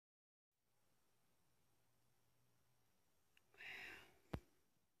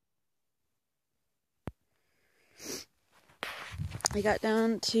I got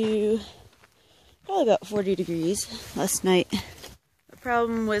down to probably about 40 degrees last night. The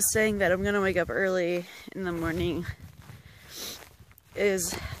problem with saying that I'm gonna wake up early in the morning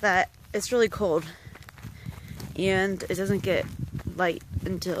is that it's really cold and it doesn't get light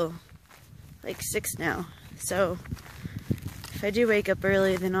until like 6 now. So if I do wake up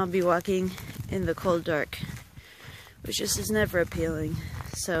early, then I'll be walking in the cold dark, which just is never appealing.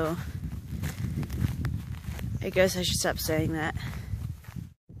 So I guess I should stop saying that.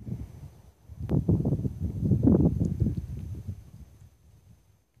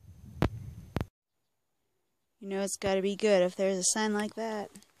 You know it's gotta be good if there's a sign like that.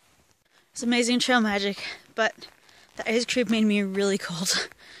 It's amazing trail magic, but the ice cream made me really cold.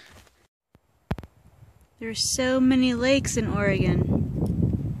 There's so many lakes in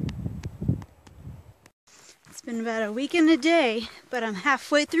Oregon. It's been about a week and a day, but I'm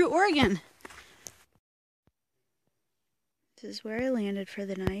halfway through Oregon. This is where I landed for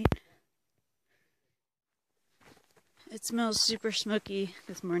the night. It smells super smoky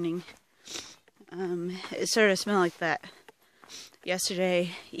this morning. It started to smell like that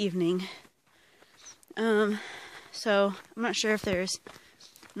yesterday evening. So I'm not sure if there's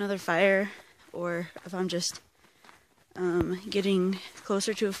another fire or if I'm just getting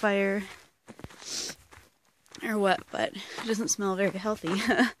closer to a fire or what, but it doesn't smell very healthy.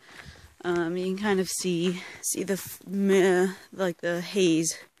 You can kind of see the like the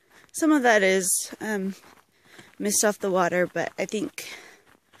haze. Some of that is mist off the water, but I think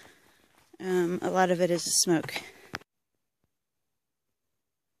a lot of it is smoke. It's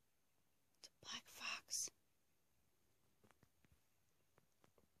a black fox.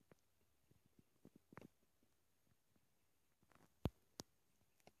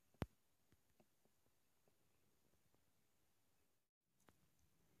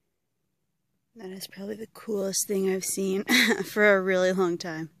 That is probably the coolest thing I've seen for a really long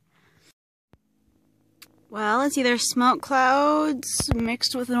time. Well, it's either smoke clouds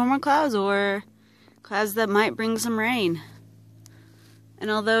mixed with normal clouds or clouds that might bring some rain.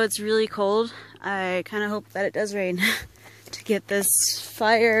 And although it's really cold, I kind of hope that it does rain to get this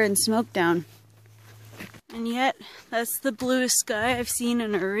fire and smoke down. And yet, that's the bluest sky I've seen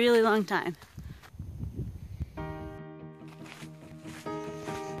in a really long time.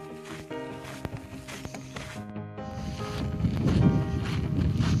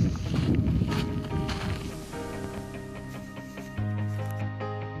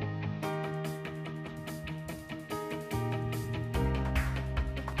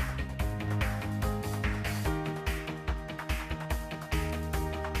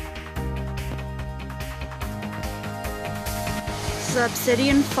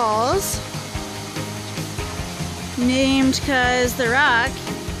 Obsidian Falls, named because the rock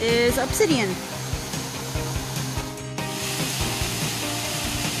is obsidian.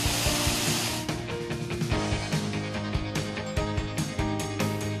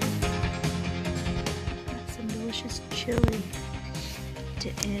 Got some delicious chili to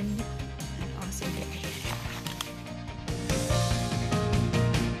end an awesome day.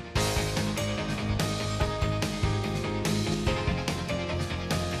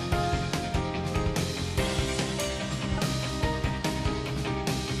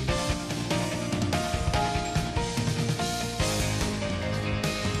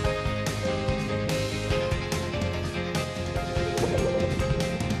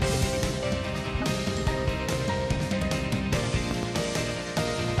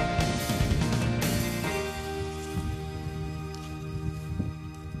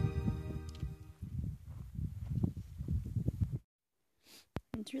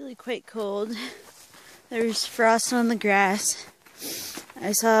 It's really quite cold. There's frost on the grass.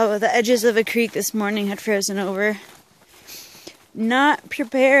 I saw the edges of a creek this morning had frozen over. Not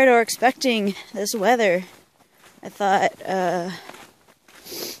prepared or expecting this weather. I thought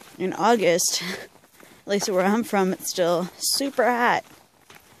in August, at least where I'm from, it's still super hot.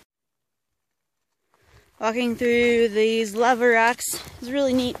 Walking through these lava rocks is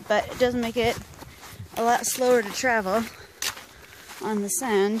really neat, but it does make it a lot slower to travel on the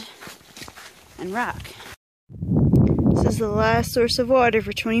sand and rock. This is the last source of water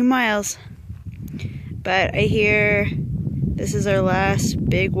for 20 miles, but I hear this is our last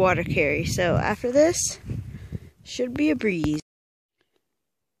big water carry, so after this should be a breeze.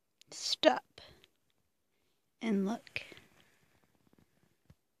 Stop and look.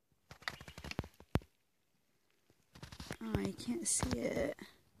 Oh, I can't see it.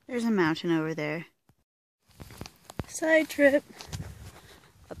 There's a mountain over there. Side trip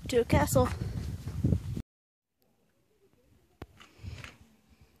up to a castle.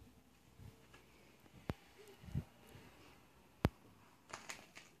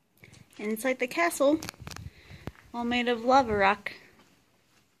 And it's like the castle, all made of lava rock.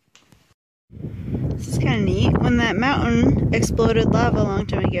 This is kind of neat. When that mountain exploded lava a long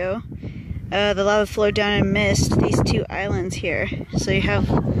time ago, the lava flowed down and missed these two islands here. So you have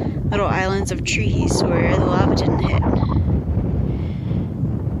little islands of trees where the lava didn't hit.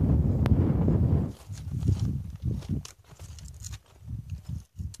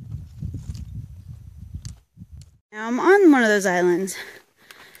 Now I'm on one of those islands,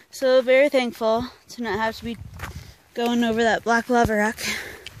 so very thankful to not have to be going over that black lava rock.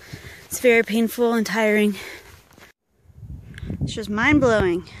 It's very painful and tiring. It's just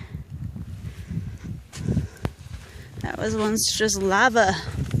mind-blowing. That was once just lava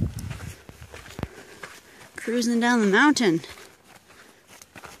cruising down the mountain.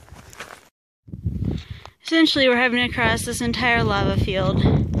 Essentially, we're having to cross this entire lava field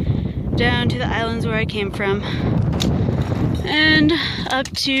down to the islands where I came from and up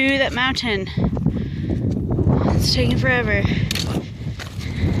to that mountain. It's taking forever.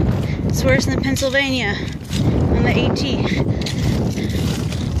 It's worse than Pennsylvania on the AT.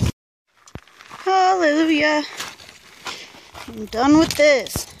 Hallelujah. I'm done with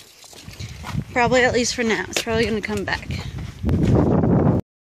this. Probably, at least for now. It's probably going to come back.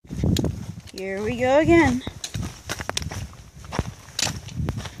 Here we go again.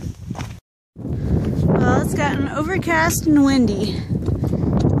 Well, it's gotten overcast and windy.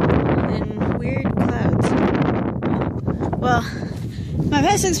 And weird clouds. Well, my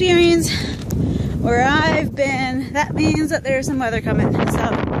past experience where I've been, that means that there's some weather coming. So, we'll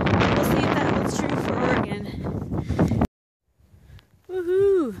see if that holds true for Oregon.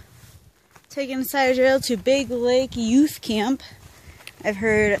 Woohoo! Taking a side trail to Big Lake Youth Camp. I've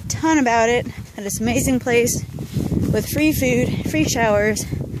heard a ton about it. At this amazing place with free food, free showers,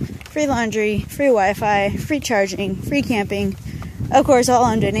 free laundry, free Wi-Fi, free charging, free camping. Of course, all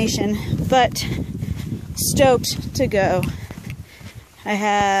on donation, but stoked to go. I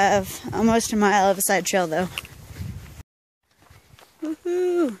have almost a mile of a side trail though.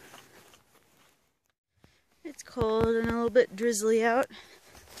 Woohoo! It's cold and a little bit drizzly out.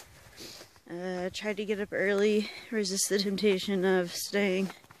 Tried to get up early, resist the temptation of staying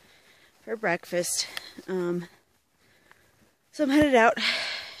for breakfast. So I'm headed out.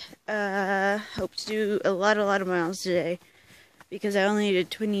 Hope to do a lot of miles today because I only did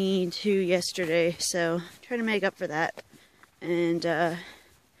 22 yesterday, so try to make up for that and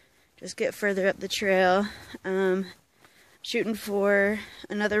just get further up the trail. Shooting for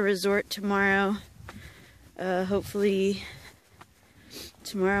another resort tomorrow, hopefully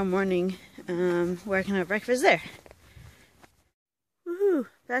tomorrow morning, where I can have breakfast there. Woohoo!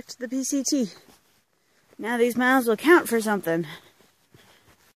 Back to the PCT. Now these miles will count for something.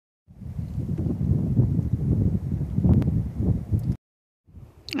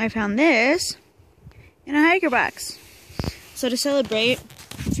 I found this in a hiker box. So to celebrate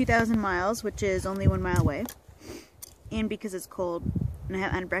 2,000 miles, which is only 1 mile away, and because it's cold and I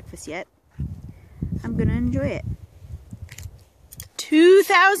haven't had breakfast yet, I'm gonna enjoy it.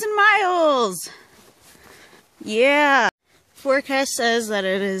 2,000 miles! Yeah! Forecast says that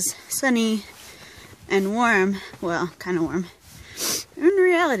it is sunny and warm. Well, kind of warm. In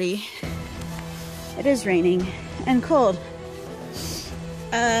reality, it is raining and cold.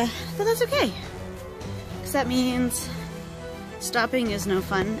 But that's okay. Because that means stopping is no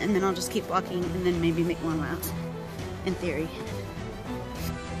fun, and then I'll just keep walking and then maybe make more miles. In theory.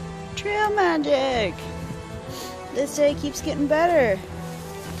 Trail magic! This day keeps getting better.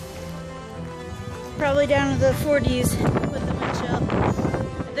 Probably down to the 40s with the wind chill.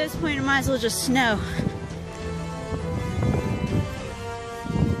 At this point, it might as well just snow.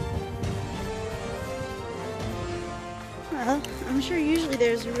 Well, I'm sure usually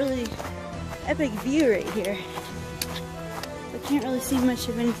there's a really epic view right here. I can't really see much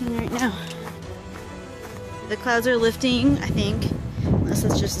of anything right now. The clouds are lifting, I think, unless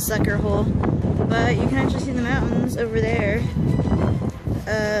it's just a sucker hole. But you can actually see the mountains over there.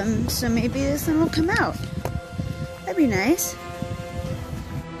 So maybe the sun will come out. That'd be nice.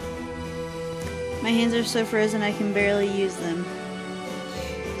 My hands are so frozen I can barely use them.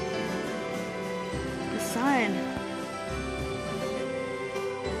 The sun.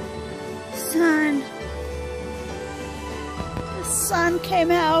 Sun. The sun came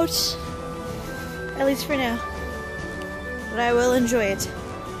out. At least for now. But I will enjoy it.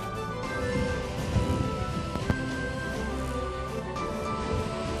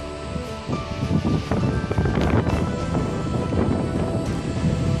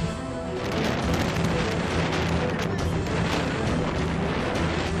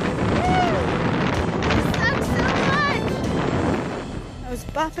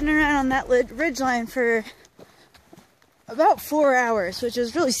 Bopping hopping around on that ridgeline for about 4 hours, which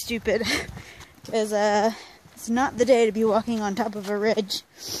is really stupid because it's not the day to be walking on top of a ridge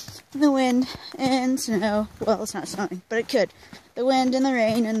in the wind and snow. Well, it's not snowing, but it could. The wind and the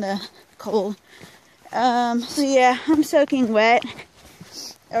rain and the cold. So yeah, I'm soaking wet,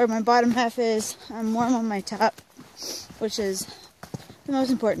 or my bottom half is. I'm warm on my top, which is the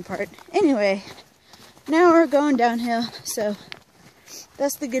most important part. Anyway, now we're going downhill, so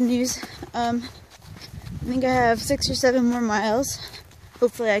that's the good news. I think I have 6 or 7 more miles.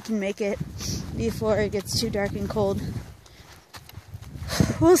 Hopefully I can make it before it gets too dark and cold.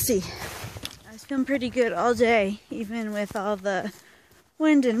 We'll see. I was feeling pretty good all day, even with all the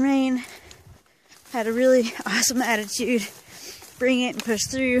wind and rain. Had a really awesome attitude. Bring it and push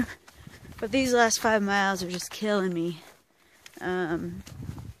through. But these last 5 miles are just killing me.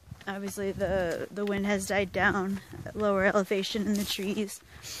 Obviously the wind has died down at lower elevation in the trees.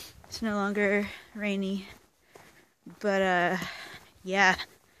 It's no longer rainy. But yeah,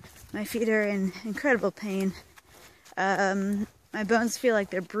 my feet are in incredible pain. My bones feel like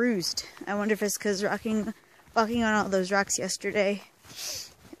they're bruised. I wonder if it's because walking on all those rocks yesterday.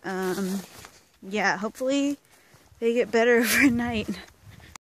 Yeah, hopefully they get better overnight.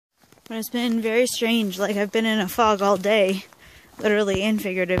 But it's been very strange, like I've been in a fog all day, literally and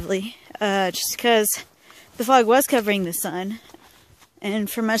figuratively, just because the fog was covering the sun, and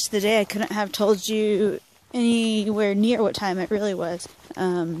for much of the day I couldn't have told you anywhere near what time it really was,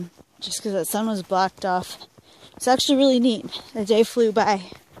 just because the sun was blocked off. It's actually really neat. The day flew by.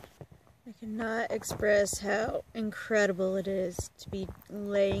 I cannot express how incredible it is to be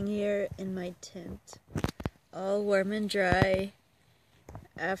laying here in my tent, all warm and dry,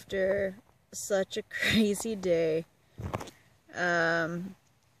 after such a crazy day.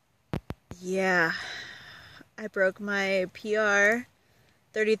 Yeah, I broke my PR,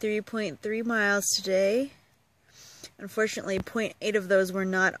 33.3 miles today. Unfortunately, 0.8 of those were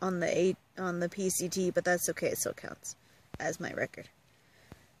not on the PCT, but that's okay, it still counts as my record.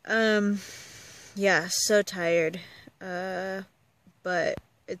 Yeah, so tired, but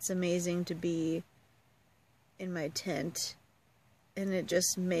it's amazing to be in my tent, and it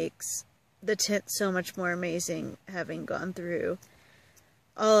just makes the tent so much more amazing, having gone through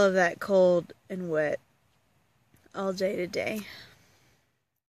all of that cold and wet all day today.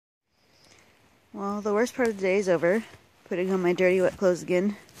 Well, the worst part of the day is over. Putting on my dirty wet clothes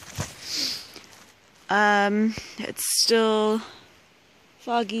again. It's still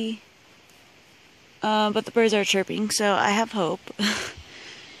foggy, but the birds are chirping, so I have hope.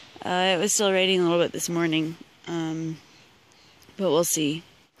 It was still raining a little bit this morning, but we'll see.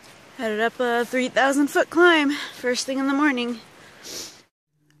 Headed up a 3,000-foot climb, first thing in the morning.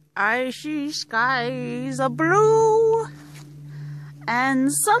 I see skies are blue,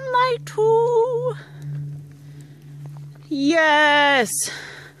 and sunlight too. Yes!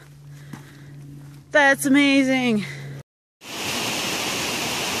 That's amazing.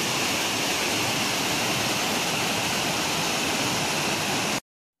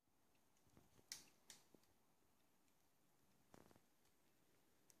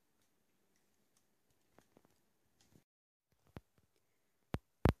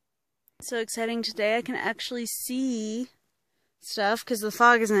 So exciting today. I can actually see stuff because the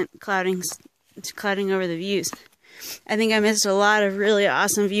fog isn't clouding, it's clouding over the views. I think I missed a lot of really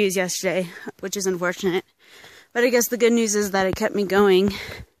awesome views yesterday, which is unfortunate. But I guess the good news is that it kept me going.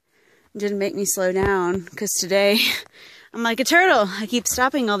 It didn't make me slow down, because today I'm like a turtle. I keep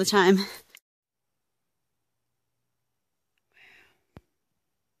stopping all the time.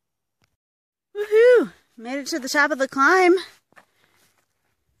 Woohoo! Made it to the top of the climb.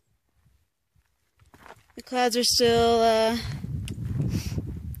 The clouds are still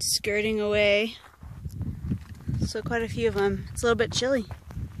skirting away. So quite a few of them. It's a little bit chilly.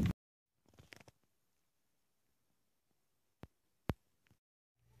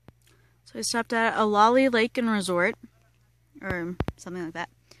 So I stopped at Olallie Lake and Resort, or something like that,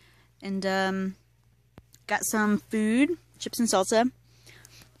 and got some food, chips and salsa.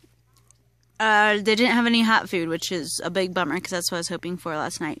 They didn't have any hot food, which is a big bummer because that's what I was hoping for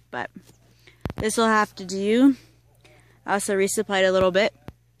last night, but this will have to do. I also resupplied a little bit,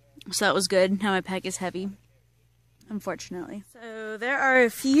 so that was good. Now my pack is heavy, unfortunately. So there are a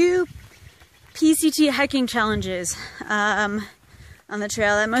few PCT hiking challenges on the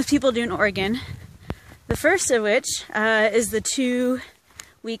trail that most people do in Oregon. The first of which is the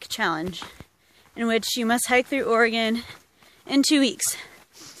 2-week challenge, in which you must hike through Oregon in 2 weeks.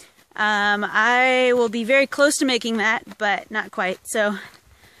 I will be very close to making that, but not quite, so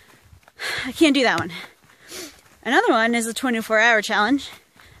I can't do that one. Another one is the 24-hour challenge,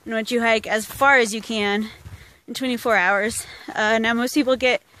 and once you hike as far as you can in 24 hours. Now most people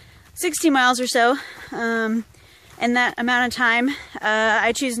get 60 miles or so in that amount of time.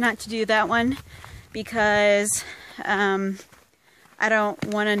 I choose not to do that one because I don't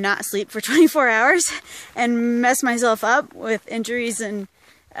want to not sleep for 24 hours and mess myself up with injuries and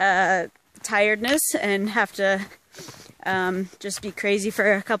tiredness and have to just be crazy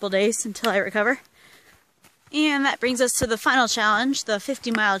for a couple days until I recover. And that brings us to the final challenge, the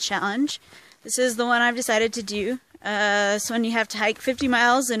 50-mile challenge. This is the one I've decided to do. This one you have to hike 50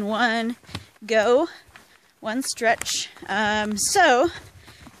 miles in one go, one stretch. So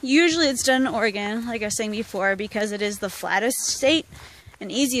usually it's done in Oregon, like I was saying before, because it is the flattest state and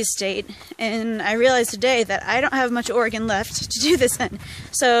easiest state. And I realized today that I don't have much Oregon left to do this in.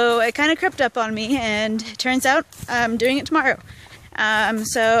 So it kind of crept up on me, and it turns out I'm doing it tomorrow.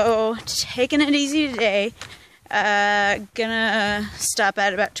 So taking it easy today. Gonna stop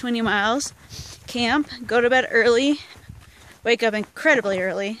at about 20 miles, camp, go to bed early, wake up incredibly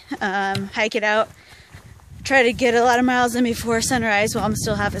early, hike it out, try to get a lot of miles in before sunrise while I'm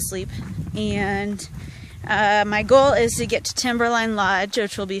still half asleep. And my goal is to get to Timberline Lodge,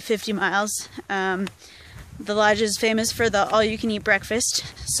 which will be 50 miles. The lodge is famous for the all-you-can-eat breakfast,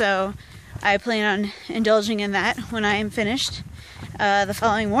 so I plan on indulging in that when I am finished the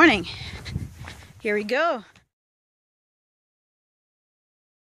following morning. Here we go.